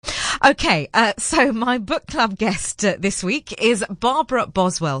Okay, so my book club guest this week is Barbara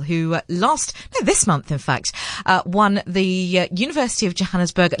Boswell, who this month in fact, won the University of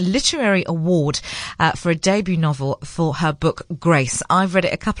Johannesburg Literary Award for a debut novel for her book Grace. I've read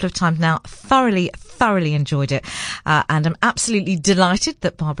it a couple of times now, thoroughly enjoyed it, and I'm absolutely delighted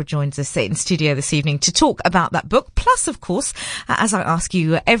that Barbara joins us in studio this evening to talk about that book. Plus, of course, as I ask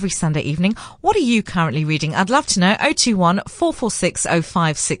you every Sunday evening, what are you currently reading? I'd love to know. 021 446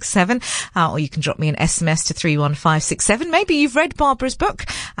 0567, or you can drop me an SMS to 31567. Maybe you've read Barbara's book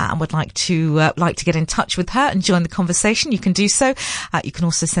and would like to get in touch with her and join the conversation. You can do so. You can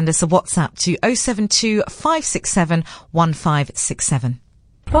also send us a WhatsApp to 072 567 1567.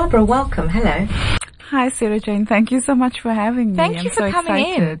 Barbara, welcome. Hello. Hi, Sara-Jayne. Thank you so much for having me. Thank you for coming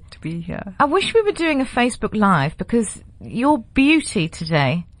in. I'm so excited to be here. I wish we were doing a Facebook Live because your beauty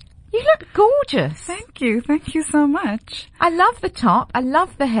today, you look gorgeous. Thank you. Thank you so much. I love the top. I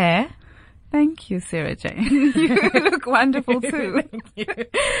love the hair. Thank you, Sara-Jayne. You look wonderful too. Thank you.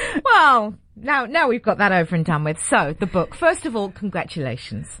 Well, now we've got that over and done with. So, the book. First of all,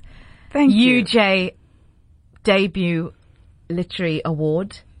 congratulations. Thank you. UJ Debut Literary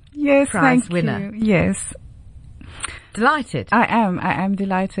Award. Yes, prize thank winner. you. Yes. Delighted. I am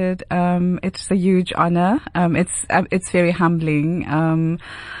delighted. It's a huge honor. It's very humbling.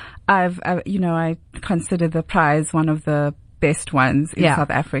 I consider the prize one of the best ones in South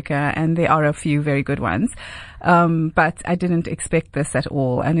Africa, and there are a few very good ones. But I didn't expect this at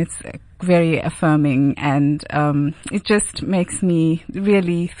all, and it's very affirming, and it just makes me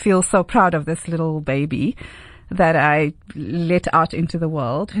really feel so proud of this little baby that I let out into the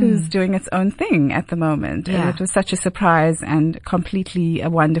world, who's doing its own thing at the moment. Yeah. And it was such a surprise and completely a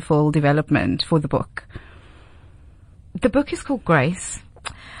wonderful development for the book. The book is called Grace.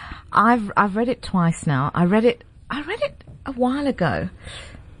 I've read it twice now. I read it a while ago. I'm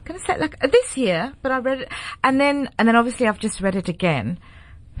gonna say like this year, but I read it, and then obviously I've just read it again.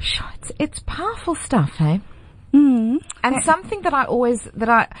 Sure, it's powerful stuff, hey? And something that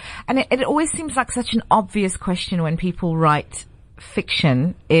it always seems like such an obvious question when people write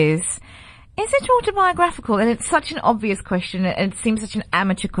fiction is it autobiographical? And it's such an obvious question, and it seems such an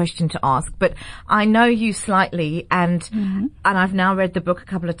amateur question to ask, but I know you slightly, and I've now read the book a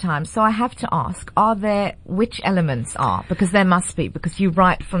couple of times, so I have to ask, which elements are? Because there must be, because you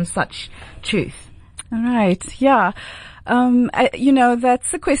write from such truth. All right. Yeah.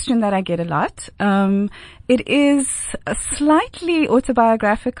 That's a question that I get a lot. It is slightly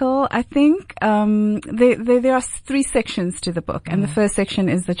autobiographical. I think, there are three sections to the book, and the first section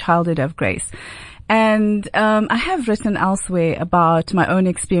is the childhood of Grace. And I have written elsewhere about my own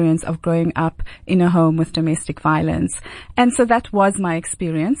experience of growing up in a home with domestic violence. And so that was my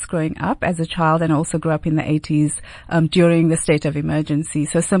experience growing up as a child, and also grew up in the 80s during the state of emergency.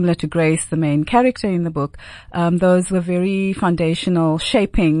 So similar to Grace, the main character in the book, those were very foundational,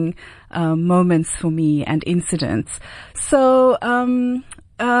 shaping moments for me and incidents. So,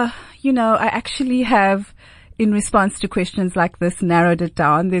 I actually have, in response to questions like this, narrowed it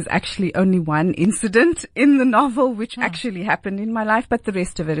down. There's actually only one incident in the novel which actually happened in my life, but the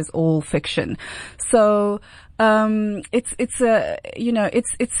rest of it is all fiction. So, it's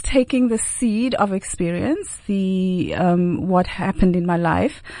taking the seed of experience, what happened in my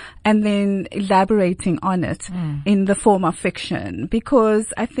life, and then elaborating on it in the form of fiction,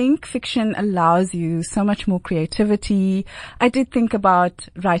 because I think fiction allows you so much more creativity. I did think about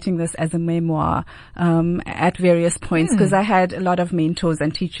writing this as a memoir, at various points, because I had a lot of mentors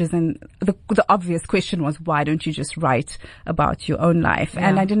and teachers, and the obvious question was, why don't you just write about your own life?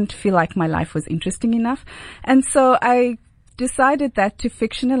 And I didn't feel like my life was interesting enough. And so I decided that to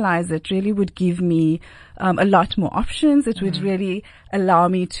fictionalize it really would give me a lot more options. It would really allow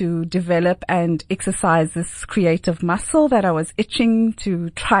me to develop and exercise this creative muscle that I was itching to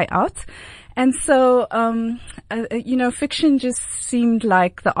try out. And so, fiction just seemed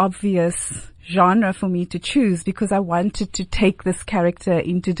like the obvious genre for me to choose, because I wanted to take this character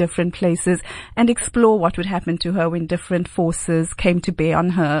into different places and explore what would happen to her when different forces came to bear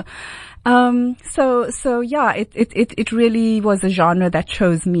on her. It really was a genre that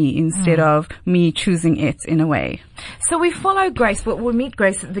chose me instead of me choosing it in a way. So we follow Grace, but we'll meet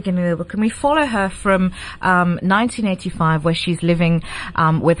Grace at the beginning of the book, and we follow her from 1985, where she's living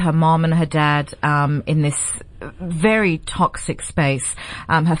with her mom and her dad in this very toxic space.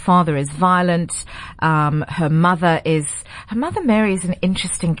 Her father is violent. Her mother Mary is an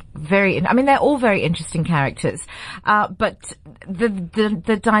interesting, they're all very interesting characters. But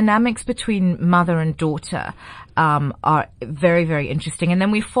the dynamics between mother and daughter, are very, very interesting. And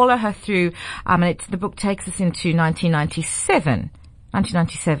then we follow her through, the book takes us into 1997.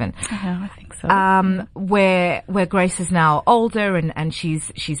 1997. Yeah, I think so. Where Grace is now older and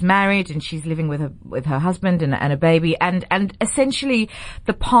she's married and she's living with her husband and a baby and essentially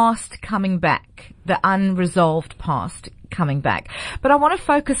the past coming back, the unresolved past coming back. But I want to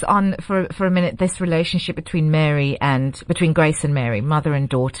focus on for a minute this relationship between Grace and Mary, mother and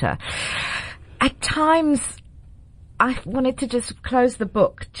daughter. At times, I wanted to just close the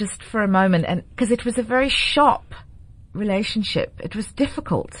book just for a moment, and because it was a very sharp relationship, it was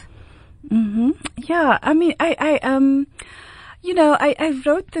difficult. Mm-hmm. Yeah, I mean, I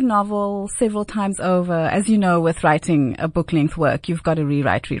wrote the novel several times over. As you know, with writing a book-length work, you've got to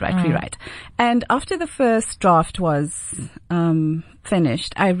rewrite. And after the first draft was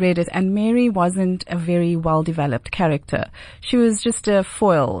finished, I read it, and Mary wasn't a very well-developed character. She was just a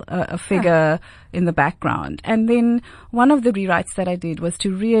foil, a figure in the background. And then one of the rewrites that I did was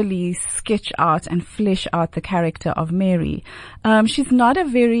to really sketch out and flesh out the character of Mary. She's not a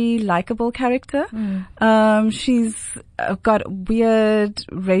very likable character. She's got weird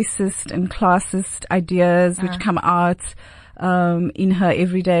racist and classist ideas which come out in her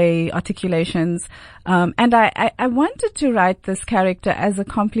everyday articulations. And I wanted to write this character as a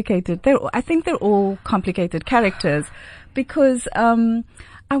complicated, I think they're all complicated characters because,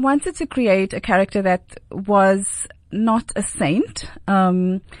 I wanted to create a character that was not a saint,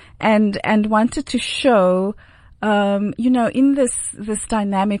 and wanted to show, in this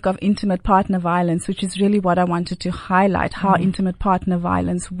dynamic of intimate partner violence, which is really what I wanted to highlight, how intimate partner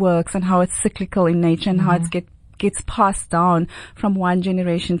violence works and how it's cyclical in nature and how it gets passed down from one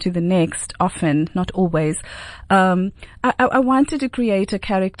generation to the next, often, not always. I wanted to create a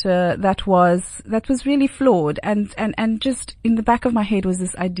character that was really flawed and just in the back of my head was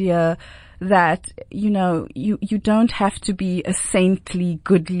this idea that, you don't have to be a saintly,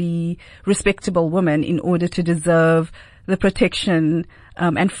 goodly, respectable woman in order to deserve the protection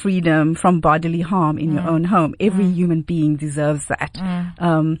and freedom from bodily harm in your own home. Every human being deserves that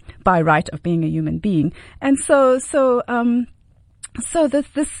by right of being a human being. And so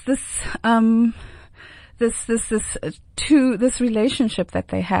this relationship that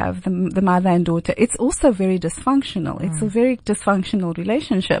they have, the mother and daughter, it's also very dysfunctional. It's a very dysfunctional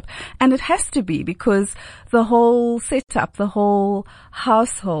relationship. And it has to be because the whole setup, the whole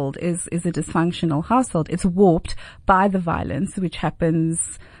household is a dysfunctional household. It's warped by the violence which happens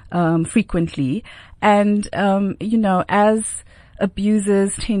frequently. And as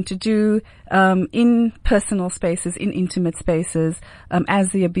abusers tend to do in personal spaces, in intimate spaces, as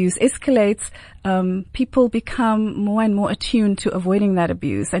the abuse escalates, people become more and more attuned to avoiding that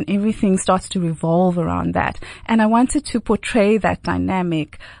abuse, and everything starts to revolve around that. And I wanted to portray that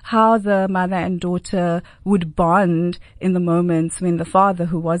dynamic, how the mother and daughter would bond in the moments when the father,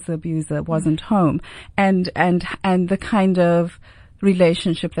 who was the abuser, wasn't home, and the kind of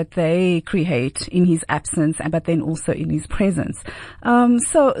relationship that they create in his absence, but then also in his presence.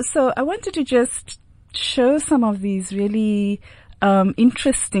 So I wanted to just show some of these really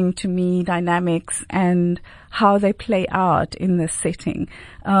interesting to me dynamics and how they play out in this setting.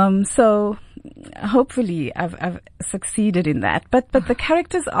 So hopefully I've succeeded in that. But the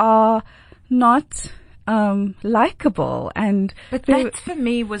characters are not likable, but that for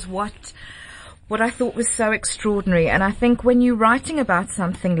me was what I thought was so extraordinary. And I think when you're writing about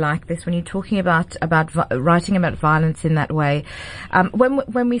something like this, when you're talking about writing about violence in that way,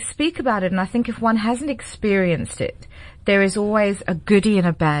 when we speak about it, and I think if one hasn't experienced it, there is always a goodie and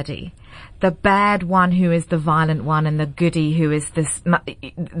a baddie. The bad one who is the violent one, and the goodie who is this,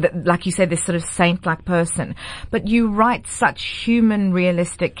 like you said, this sort of saint-like person. But you write such human,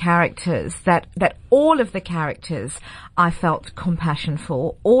 realistic characters that all of the characters I felt compassion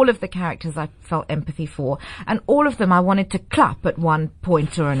for, all of the characters I felt empathy for, and all of them I wanted to clap at one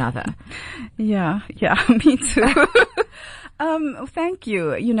point or another. Yeah, me too. Thank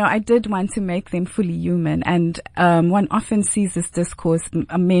you. I did want to make them fully human, and one often sees this discourse,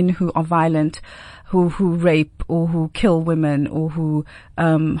 men who are violent, who rape or who kill women or who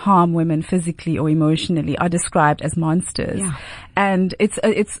harm women physically or emotionally are described as monsters. Yeah. And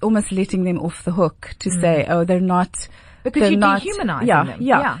it's almost letting them off the hook to say, oh, they're not. Because you dehumanize them.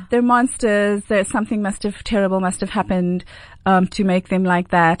 Yeah. They're monsters. Something terrible must have happened to make them like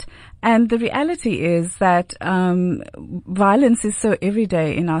that. And the reality is that violence is so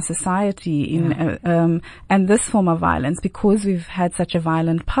everyday in our society, and this form of violence, because we've had such a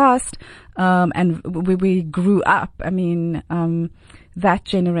violent past, and we grew up. I mean, that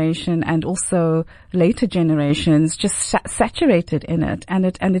generation and also later generations just saturated in it, and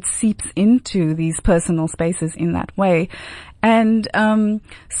it seeps into these personal spaces in that way. And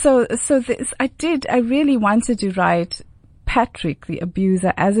so I really wanted to write Patrick, the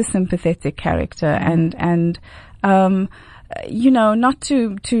abuser, as a sympathetic character, and not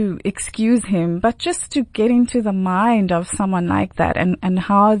to excuse him, but just to get into the mind of someone like that and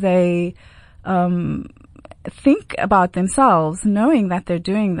how they, think about themselves, knowing that they're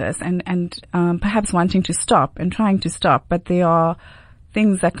doing this and perhaps wanting to stop and trying to stop, but there are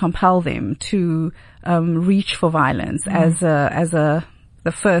things that compel them to, reach for violence as the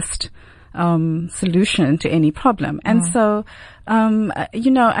first, solution to any problem. And so,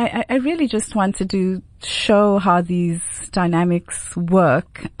 I really just wanted to show how these dynamics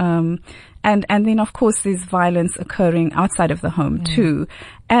work. And then of course there's violence occurring outside of the home too.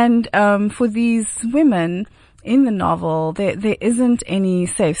 And, for these women in the novel, there isn't any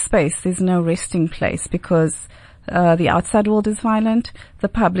safe space. There's no resting place because the outside world is violent, the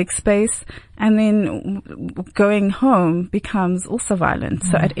public space, and then going home becomes also violent.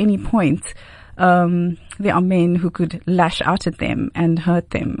 So at any point, there are men who could lash out at them and hurt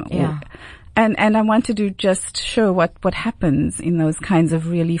them. And I wanted to just show what happens in those kinds of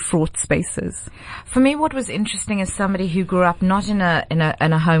really fraught spaces. For me, what was interesting as somebody who grew up not in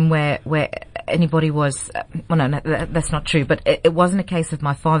a home where anybody was, that's not true, but it wasn't a case of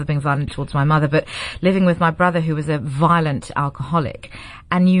my father being violent towards my mother, but living with my brother who was a violent alcoholic.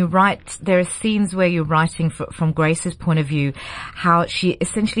 And you write, there are scenes where you're writing from Grace's point of view, how she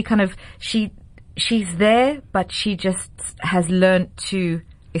essentially she's there, but she just has learned to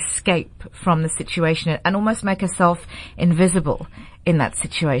escape from the situation and almost make herself invisible in that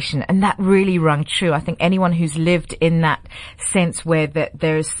situation. And that really rung true. I think anyone who's lived in that sense where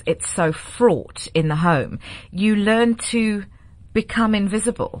it's so fraught in the home, you learn to become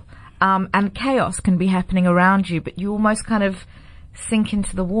invisible. And chaos can be happening around you, but you almost kind of sink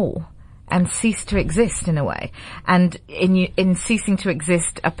into the wall and cease to exist in a way. And in ceasing to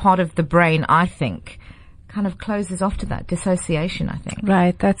exist, a part of the brain, I think, kind of closes off to that dissociation, I think.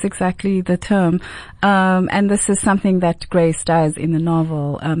 Right, that's exactly the term. And this is something that Grace does in the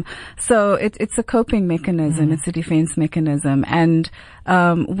novel. So it's a coping mechanism, it's a defense mechanism. And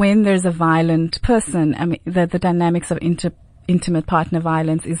when there's a violent person, I mean, the dynamics of intimate partner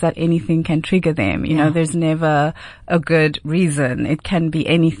violence is that anything can trigger them. You know, there's never a good reason. It can be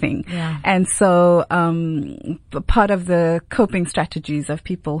anything. Yeah. And so, part of the coping strategies of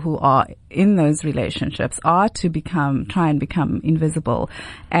people who are in those relationships are to try and become invisible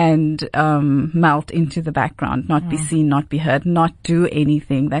and, melt into the background, not be seen, not be heard, not do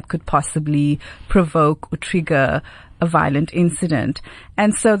anything that could possibly provoke or trigger a violent incident.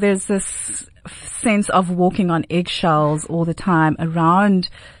 And so there's this sense of walking on eggshells all the time around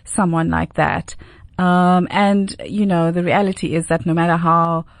someone like that. And, the reality is that no matter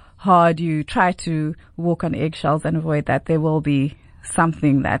how hard you try to walk on eggshells and avoid that, there will be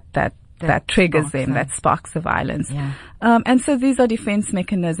something that triggers them, that sparks the violence. Yeah. And so these are defense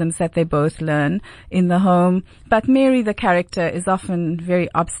mechanisms that they both learn in the home. But Mary, the character, is often very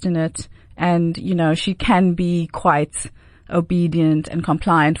obstinate and, she can be quite obedient and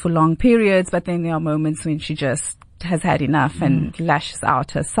compliant for long periods, but then there are moments when she just has had enough and lashes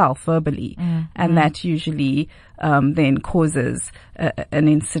out herself verbally. And that usually then causes an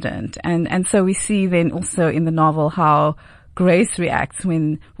incident. And so we see then also in the novel how Grace reacts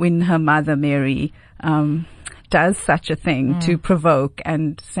when her mother, Mary, does such a thing to provoke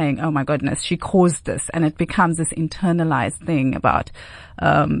and saying, oh my goodness, she caused this. And it becomes this internalized thing about,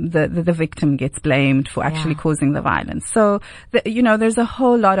 the victim gets blamed for actually causing the violence. So, there's a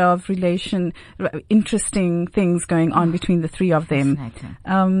whole lot of interesting things going on between the three of them.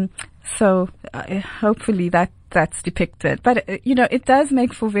 So, hopefully that's depicted. But, it does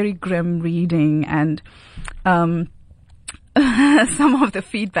make for very grim reading and, some of the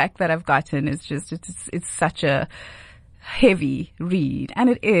feedback that I've gotten is just, it's such a heavy read. And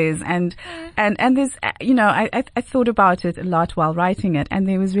it is. And there's, I thought about it a lot while writing it, and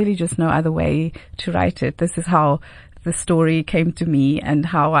there was really just no other way to write it. This is how the story came to me and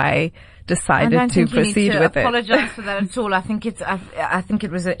how I decided to proceed with it. I apologize for that at all. I think it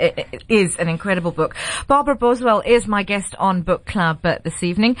is an incredible book. Barbara Boswell is my guest on Book Club this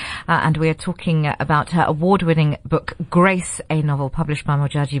evening, and we are talking about her award-winning book, Grace, a novel published by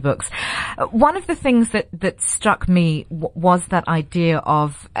Mojaji Books. One of the things that struck me was that idea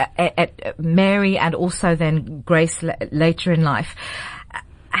of Mary and also then Grace later in life,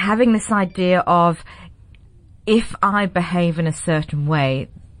 having this idea of, if I behave in a certain way,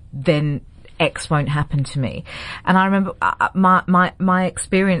 then X won't happen to me. And I remember my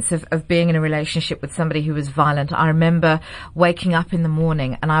experience of being in a relationship with somebody who was violent. I remember waking up in the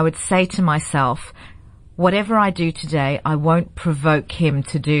morning and I would say to myself, whatever I do today, I won't provoke him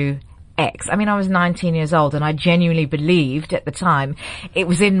to do X. I mean, I was 19 years old and I genuinely believed at the time it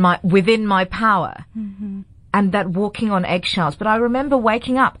was within my power. Mm-hmm. And that walking on eggshells. But I remember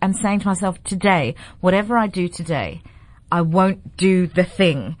waking up and saying to myself, today, whatever I do today, I won't do the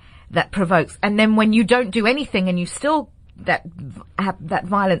thing that provokes. And then when you don't do anything and you still, that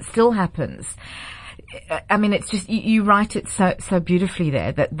violence still happens. I mean, it's just, you write it so beautifully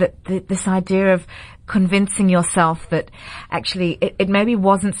there, that this idea of convincing yourself that actually it maybe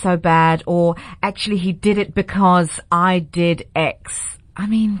wasn't so bad, or actually he did it because I did X. I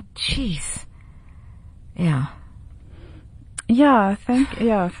mean, jeez. Yeah. Yeah,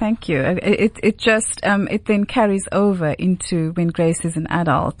 thank you. It just, it then carries over into when Grace is an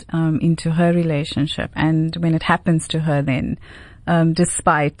adult, into her relationship, and when it happens to her then,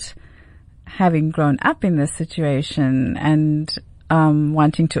 despite having grown up in this situation and,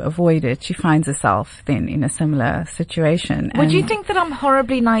 wanting to avoid it, she finds herself then in a similar situation. Would you think that I'm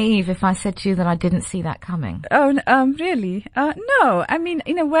horribly naive if I said to you that I didn't see that coming? Oh, really? No. I mean,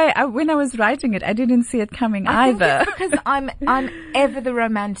 in a way, when I was writing it, I didn't see it coming either. I think it's because I'm ever the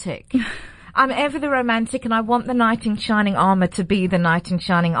romantic. I'm ever the romantic, and I want the knight in shining armor to be the knight in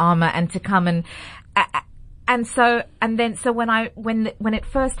shining armor and to come and so when it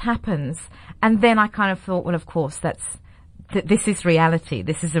first happens, and then I kind of thought, well, of course, this is reality.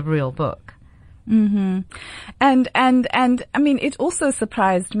 This is a real book. Mm-hmm. And I mean, it also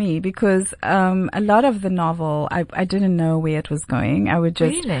surprised me because, a lot of the novel, I didn't know where it was going. I would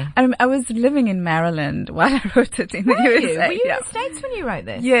just, really? I was living in Maryland while I wrote it in the USA. Were you in the States when you wrote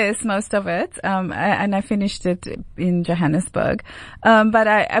this? Yes, most of it. And I finished it in Johannesburg. But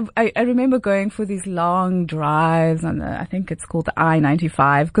I remember going for these long drives on I think it's called the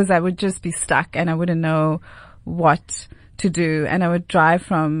I-95, because I would just be stuck and I wouldn't know what to do. And I would drive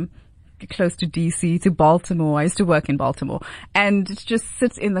from close to DC to Baltimore. I used to work in Baltimore, and just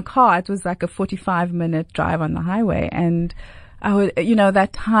sit in the car. It was like a 45-minute drive on the highway, and I would,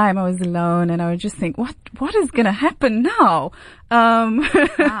 that time I was alone, and I would just think, what is going to happen now?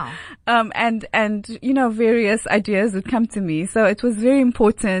 Wow. And various ideas would come to me. So it was very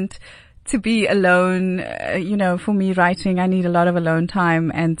important to be alone. For me writing, I need a lot of alone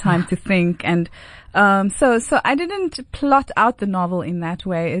time and time to think. And so I didn't plot out the novel in that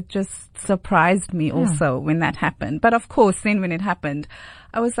way. It just surprised me also when that happened. But of course, then when it happened,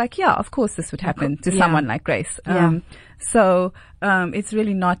 I was like, yeah, of course this would happen to someone like Grace. So it's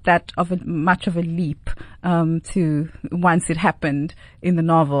really not that much of a leap, to once it happened in the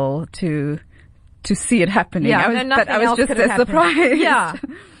novel to see it happening. Yeah, I was just as surprised. Yeah.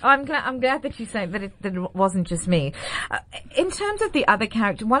 I'm glad that you say that it wasn't just me. In terms of the other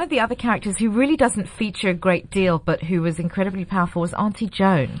character, one of the other characters who really doesn't feature a great deal, but who was incredibly powerful, was Auntie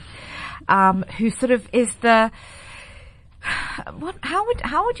Joan, who sort of is the,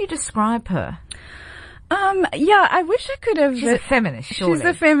 how would you describe her? I wish I could have. She's a feminist, surely. She's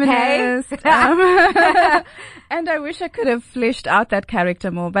a feminist. Hey? And I wish I could have fleshed out that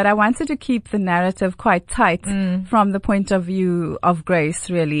character more, but I wanted to keep the narrative quite tight from the point of view of Grace,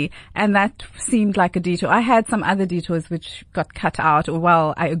 really. And that seemed like a detour. I had some other detours which got cut out, or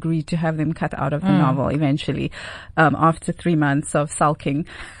I agreed to have them cut out of the novel eventually, after 3 months of sulking.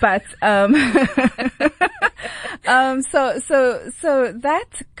 But, so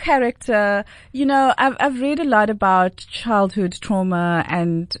that character, I've read a lot about childhood trauma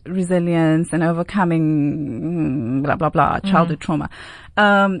and resilience and overcoming blah, blah, blah, childhood trauma.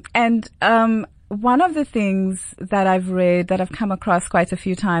 One of the things that I've read, that I've come across quite a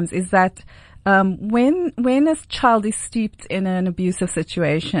few times, is that when a child is steeped in an abusive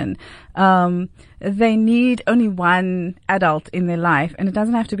situation, they need only one adult in their life, and it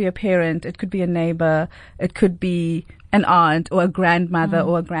doesn't have to be a parent. It could be a neighbor. It could be an aunt or a grandmother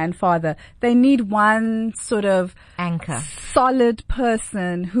or a grandfather. They need one sort of anchor, solid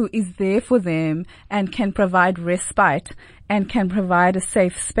person who is there for them and can provide respite and can provide a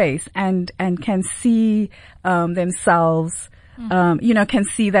safe space and can see themselves, can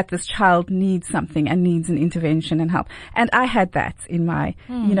see that this child needs something and needs an intervention and help. And I had that in my,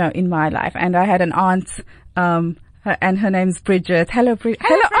 in my life. And I had an aunt, and her name's Bridget. Hello, Hello,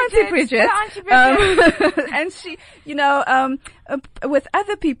 Auntie Bridget. Hello, Auntie Bridget. And she, with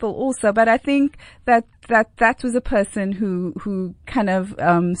other people also, but I think that was a person who kind of,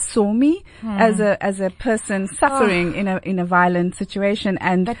 saw me as a person suffering in a violent situation,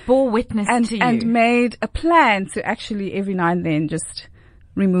 and that bore witness to you. And made a plan to actually every now and then just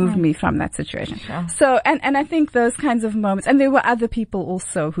removed me from that situation. Sure. So, and I think those kinds of moments, and there were other people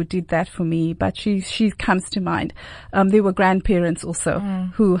also who did that for me, but she comes to mind. There were grandparents also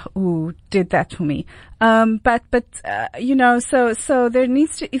who did that for me. But so there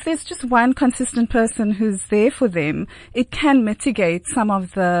needs to, if there's just one consistent person who's there for them, it can mitigate some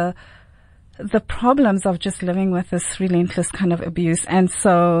of the problems of just living with this relentless kind of abuse. And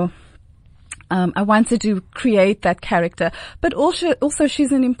so, I wanted to create that character, but also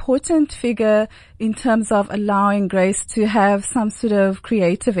she's an important figure in terms of allowing Grace to have some sort of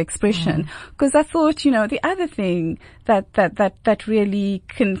creative expression. Because I thought, the other thing that really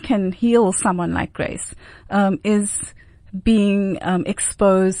can heal someone like Grace, is being,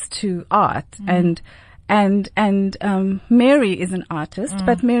 exposed to art and Mary is an artist,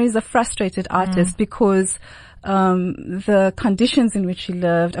 but Mary is a frustrated artist because, the conditions in which she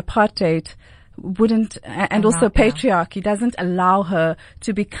lived, apartheid, wouldn't, and also patriarchy doesn't allow her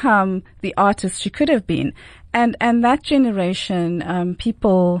to become the artist she could have been. And that generation,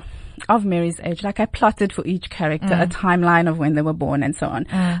 people of Mary's age, like I plotted for each character a timeline of when they were born and so on.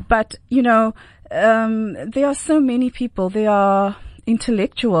 But, there are so many people. There are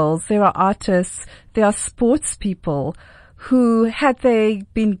intellectuals, there are artists, there are sports people who, had they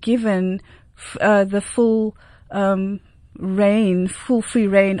been given the full free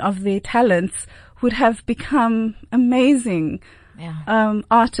reign of their talents, would have become amazing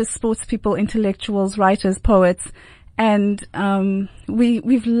artists, sports people, intellectuals, writers, poets. And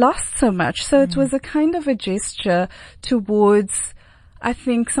we've lost so much. So it was a kind of a gesture towards, I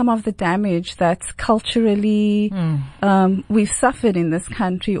think, some of the damage that culturally we've suffered in this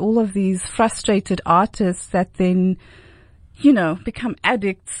country. All of these frustrated artists that then, become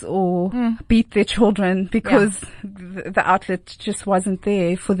addicts or beat their children because the outlet just wasn't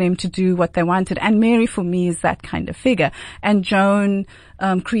there for them to do what they wanted. And Mary, for me, is that kind of figure. And Joan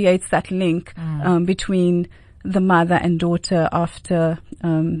creates that link between the mother and daughter after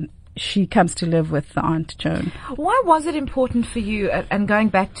she comes to live with the Aunt Joan. Why was it important for you, and going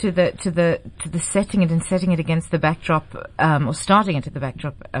back to the setting it and setting it against the backdrop, or starting it at the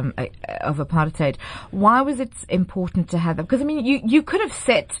backdrop of apartheid? Why was it important to have that? Because I mean, you could have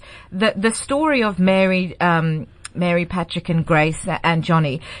set the story of Mary, Patrick, and Grace and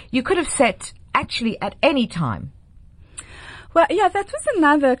Johnny. You could have set actually at any time. Well, yeah, that was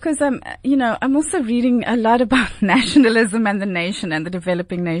another, because I'm also reading a lot about nationalism and the nation and the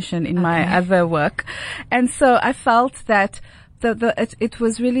developing nation in my other work. And so I felt that it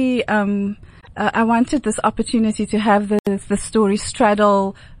was really, I wanted this opportunity to have the story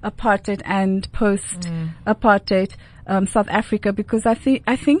straddle apartheid and post-apartheid, South Africa, because I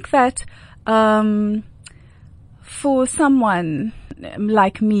think that, for someone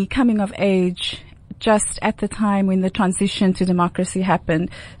like me coming of age, just at the time when the transition to democracy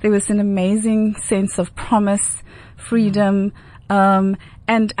happened, there was an amazing sense of promise, freedom, and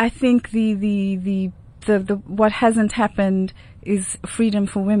I think the what hasn't happened is freedom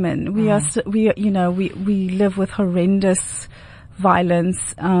for women. We live with horrendous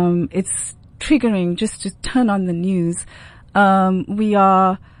violence. It's triggering just to turn on the news. We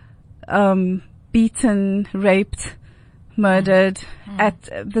are beaten, raped, murdered.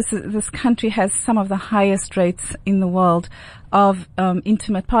 This country has some of the highest rates in the world of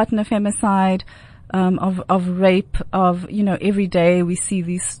intimate partner femicide, of rape, every day we see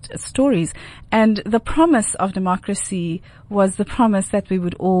these stories. And the promise of democracy was the promise that we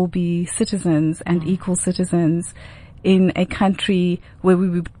would all be citizens and equal citizens in a country where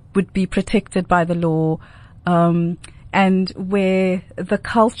we would be protected by the law, and where the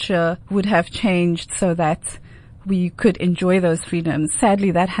culture would have changed so that we could enjoy those freedoms. Sadly,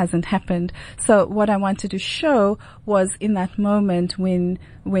 that hasn't happened. So what I wanted to show was in that moment when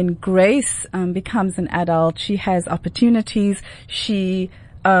Grace becomes an adult, she has opportunities, she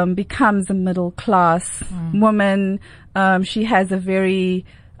becomes a middle class woman, she has a very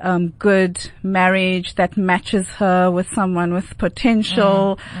good marriage that matches her with someone with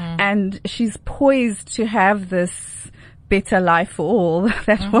potential, and she's poised to have this better life for all.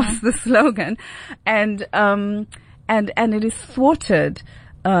 That was the slogan. And it is thwarted.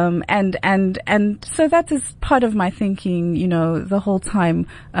 And so that is part of my thinking, the whole time,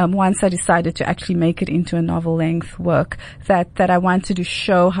 once I decided to actually make it into a novel length work, that I wanted to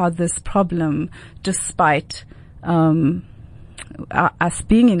show how this problem, despite, us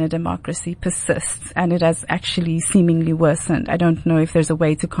being in a democracy persists, and it has actually seemingly worsened. I don't know if there's a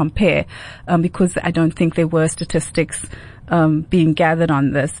way to compare, because I don't think there were statistics being gathered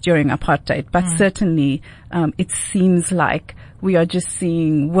on this during apartheid, but certainly it seems like we are just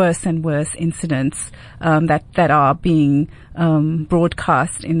seeing worse and worse incidents that are being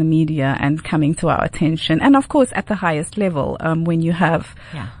broadcast in the media and coming to our attention. And of course, at the highest level, when you have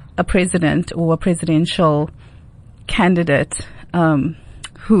a president or a presidential candidate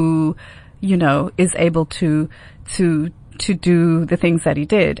who, is able to do the things that he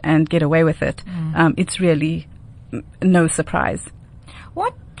did and get away with it, it's really no surprise.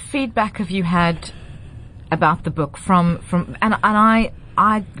 What feedback have you had about the book from and I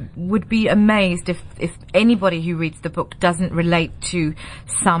would be amazed if anybody who reads the book doesn't relate to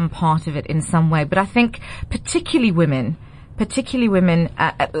some part of it in some way. But I think particularly women,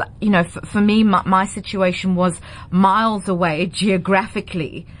 for me, my situation was miles away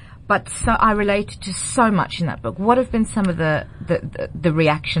geographically, but so I related to so much in that book. What have been some of the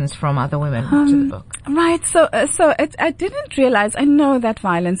reactions from other women to the book? Right. So I didn't realize, I know that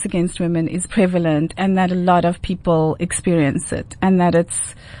violence against women is prevalent and that a lot of people experience it and that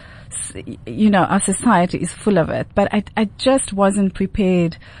it's, our society is full of it. But I just wasn't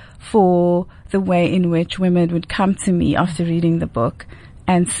prepared for the way in which women would come to me after reading the book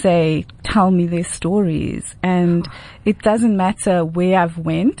and say, tell me their stories. And it doesn't matter where I've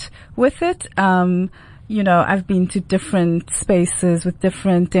went with it. I've been to different spaces with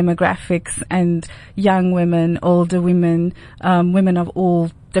different demographics and young women, older women, women of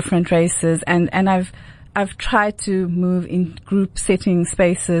all different races. And I've tried to move in group setting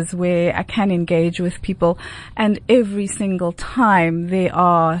spaces where I can engage with people. And every single time there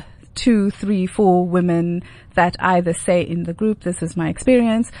are 2, 3, 4 women that either say in the group, this is my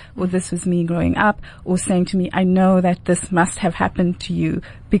experience, or this was me growing up, or saying to me, I know that this must have happened to you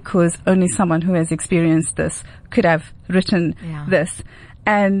because only someone who has experienced this could have written this.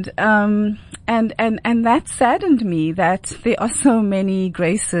 And that saddened me that there are so many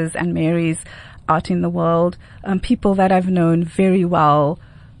Graces and Marys out in the world, people that I've known very well,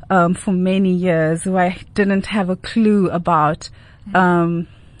 for many years who I didn't have a clue about,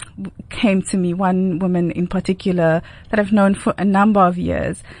 came to me, one woman in particular that I've known for a number of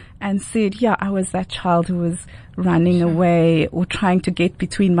years, and said, I was that child who was running away or trying to get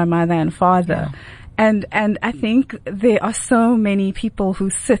between my mother and father. And I think there are so many people who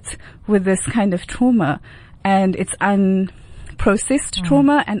sit with this kind of trauma, and it's unprocessed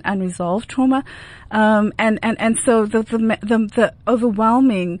trauma and unresolved trauma. And so the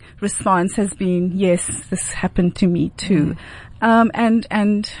overwhelming response has been, yes, this happened to me too.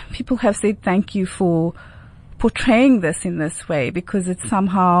 And people have said thank you for portraying this in this way, because it's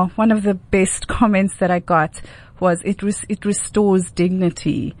somehow one of the best comments that I got was it restores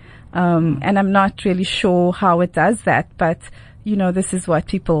dignity. And I'm not really sure how it does that, but this is what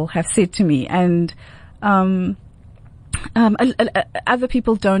people have said to me. And other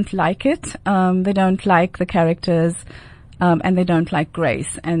people don't like it. They don't like the characters, and they don't like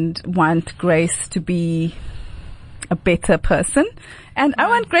Grace and want Grace to be a better person. And I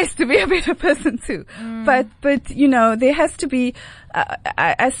want Grace to be a better person too. But there has to be,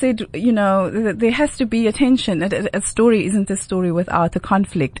 I said, there has to be a tension. A story isn't a story without a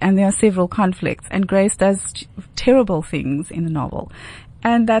conflict, and there are several conflicts, and Grace does terrible things in the novel.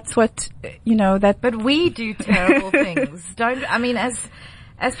 And that's what, But we do terrible things,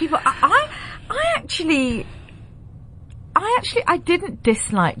 as people, I didn't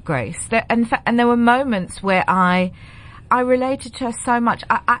dislike Grace. In fact, and there were moments where I related to her so much.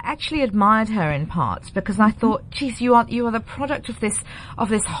 I actually admired her in parts because I thought, geez, you are the product of this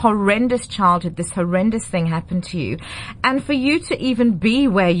horrendous childhood. This horrendous thing happened to you, and for you to even be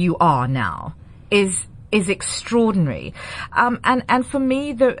where you are now is extraordinary. And for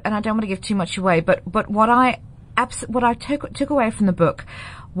me, and I don't want to give too much away, but what I took away from the book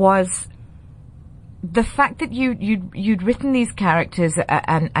was the fact that you'd written these characters,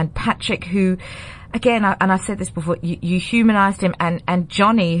 and Patrick, who, again, and I've said this before, you humanized him, and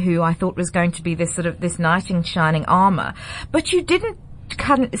Johnny, who I thought was going to be this knight in shining armor, but you didn't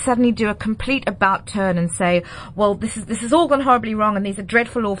suddenly do a complete about turn and say, well, this is all gone horribly wrong, and these are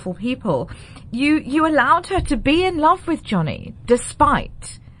dreadful, awful people. You allowed her to be in love with Johnny,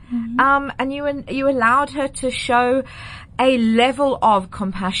 despite, and you allowed her to show a level of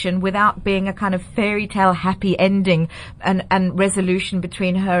compassion without being a kind of fairy tale happy ending and resolution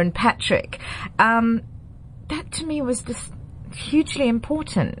between her and Patrick. That to me was just hugely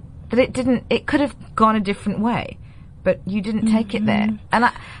important, that it could have gone a different way, but you didn't take it there.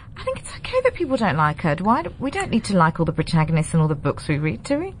 And I think it's okay that people don't like her. We don't need to like all the protagonists and all the books we read,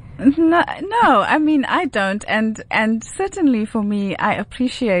 do we? No, I mean, I don't. And certainly for me, I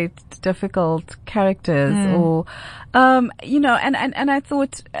appreciate difficult characters or, and I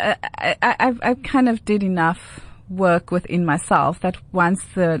thought, I kind of did enough work within myself that once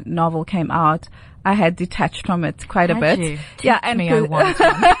the novel came out, I had detached from it quite a bit. Yeah, and because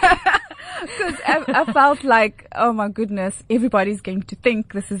I felt like, oh my goodness, everybody's going to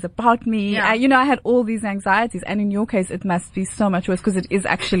think this is about me. Yeah. I had all these anxieties, and in your case, it must be so much worse because it is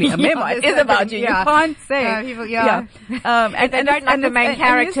actually a memoir. It is about you. Yeah. You can't say. And they don't like the main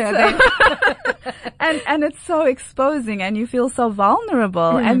character. And it's so exposing, and you feel so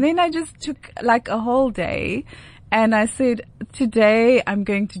vulnerable. And then I just took like a whole day. And I said, today I'm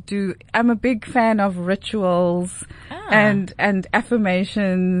a big fan of rituals and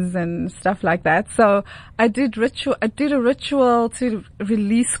affirmations and stuff like that. So I did a ritual to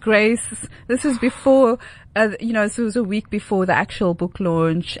release Grace. This is before, this was a week before the actual book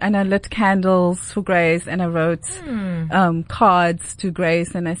launch, and I lit candles for Grace, and I wrote, cards to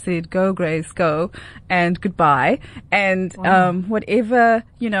Grace, and I said, go Grace, go, and goodbye. And, whatever,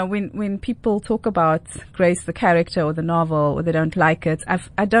 when people talk about Grace, the character or the novel, or they don't like it,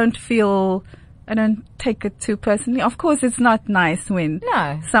 I don't take it too personally. Of course, it's not nice when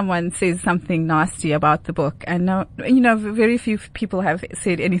someone says something nasty about the book. And very few people have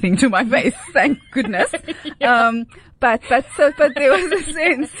said anything to my face, thank goodness. But there was a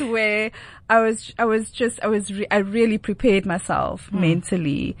sense where I really prepared myself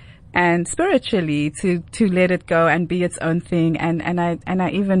mentally and spiritually to let it go and be its own thing. And I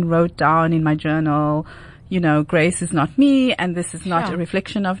even wrote down in my journal, Grace is not me, and this is not a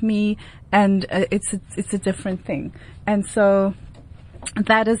reflection of me, and it's a different thing. And so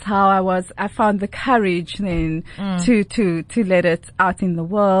that is how I found the courage then to let it out in the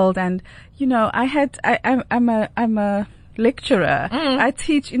world. And I'm a lecturer. I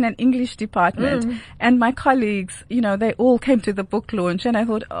teach in an English department, and my colleagues, they all came to the book launch, and I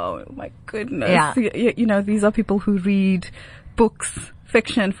thought, oh my goodness, these are people who read books,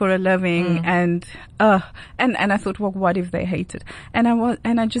 fiction for a living, and I thought, well, what if they hate it? And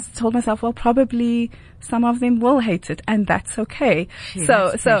I just told myself, well, probably some of them will hate it, and that's okay.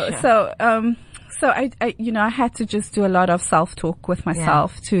 So I had to just do a lot of self-talk with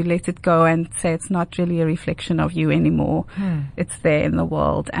myself to let it go and say it's not really a reflection of you anymore. It's there in the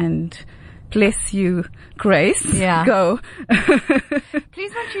world, and bless you, Grace. Yeah. Go.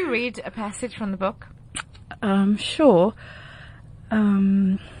 Please, won't you read a passage from the book? Sure.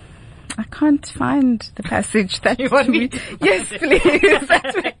 I can't find the passage that you want me to. Yes, please.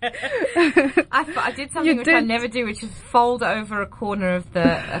 I did something I never do, which is fold over a corner of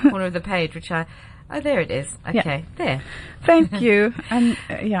the page, which there it is. Okay, there. Thank you. And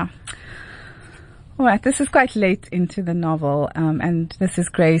all right. This is quite late into the novel, and this is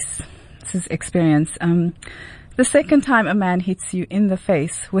Grace's experience. The second time a man hits you in the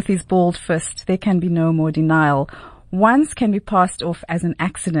face with his balled fist, there can be no more denial. Once can be passed off as an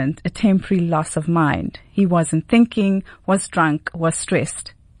accident, a temporary loss of mind. He wasn't thinking, was drunk, was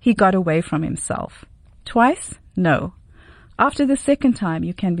stressed. He got away from himself. Twice? No. After the second time,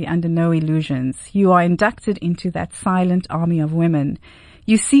 you can be under no illusions. You are inducted into that silent army of women.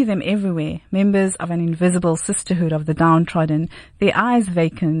 You see them everywhere, members of an invisible sisterhood of the downtrodden, their eyes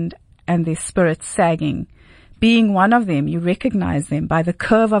vacant and their spirits sagging. Being one of them, you recognize them by the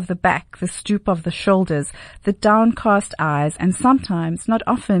curve of the back, the stoop of the shoulders, the downcast eyes, and sometimes, not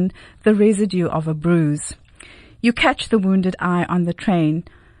often, the residue of a bruise. You catch the wounded eye on the train,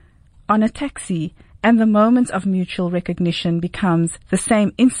 on a taxi, and the moment of mutual recognition becomes the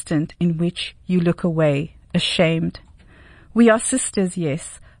same instant in which you look away, ashamed. We are sisters,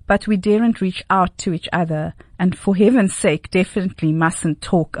 yes, but we daren't reach out to each other, and for heaven's sake, definitely mustn't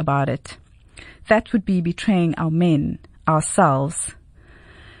talk about it. That would be betraying our men, ourselves.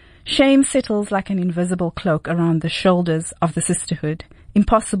 Shame settles like an invisible cloak around the shoulders of the sisterhood,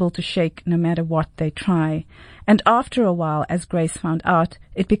 impossible to shake no matter what they try. And after a while, as Grace found out,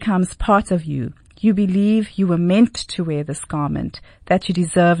 it becomes part of you. You believe you were meant to wear this garment, that you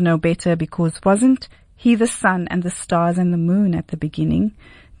deserve no better because wasn't he the sun and the stars and the moon at the beginning?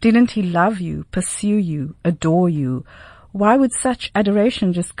 Didn't he love you, pursue you, adore you? Why would such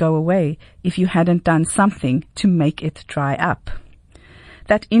adoration just go away if you hadn't done something to make it dry up?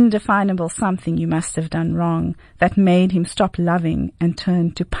 That indefinable something you must have done wrong that made him stop loving and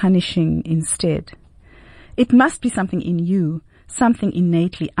turn to punishing instead. It must be something in you, something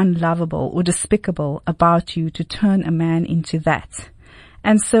innately unlovable or despicable about you to turn a man into that.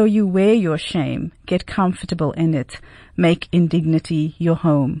 And so you wear your shame, get comfortable in it, make indignity your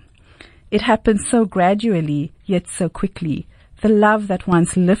home. It happens so gradually, yet so quickly. The love that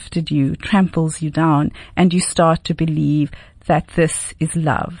once lifted you tramples you down, and you start to believe that this is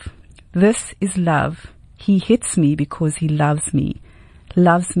love. This is love. He hits me because he loves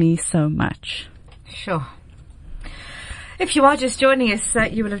me so much. Sure. If you are just joining us,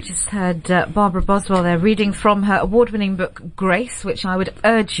 you will have just heard Barbara Boswell there reading from her award-winning book, Grace, which I would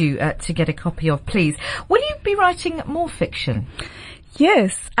urge you to get a copy of, please. Will you be writing more fiction?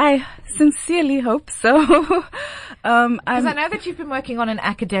 Yes, I sincerely hope so. Because I know that you've been working on an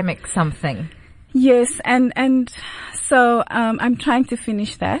academic something. Yes, and so I'm trying to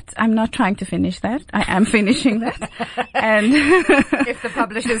finish that. I'm not trying to finish that. I am finishing that. And if the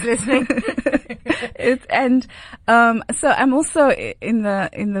publisher's listening. So I'm also in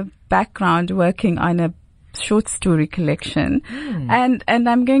the background working on a short story collection. And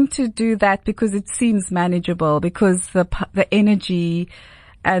I'm going to do that because it seems manageable, because the energy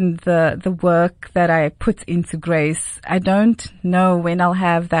and the work that I put into Grace, I don't know when I'll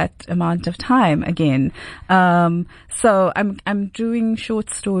have that amount of time again. So I'm doing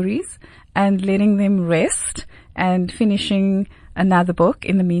short stories and letting them rest and finishing another book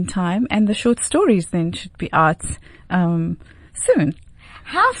in the meantime, and the short stories then should be out soon.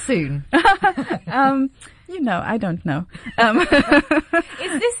 How soon? I don't know.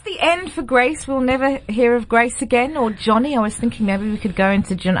 Is this the end for Grace? We'll never hear of Grace again? Or Johnny? I was thinking maybe we could go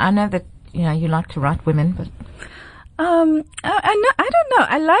into John. I know that, you like to write women, but... I don't know.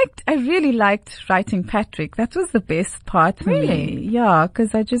 I really liked writing Patrick. That was the best part for me. Yeah,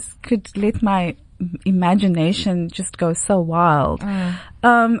 because I just could let my imagination just go so wild.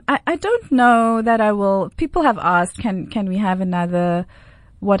 I don't know that I will. People have asked, can we have another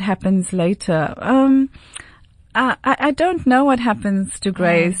What Happens Later? I don't know what happens to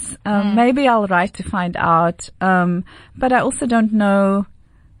Grace. Maybe I'll write to find out. But I also don't know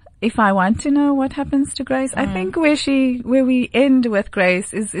if I want to know what happens to Grace. I think where we end with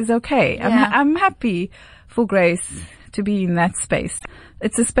Grace is okay. Yeah. I'm happy for Grace to be in that space.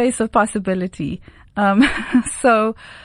 It's a space of possibility. So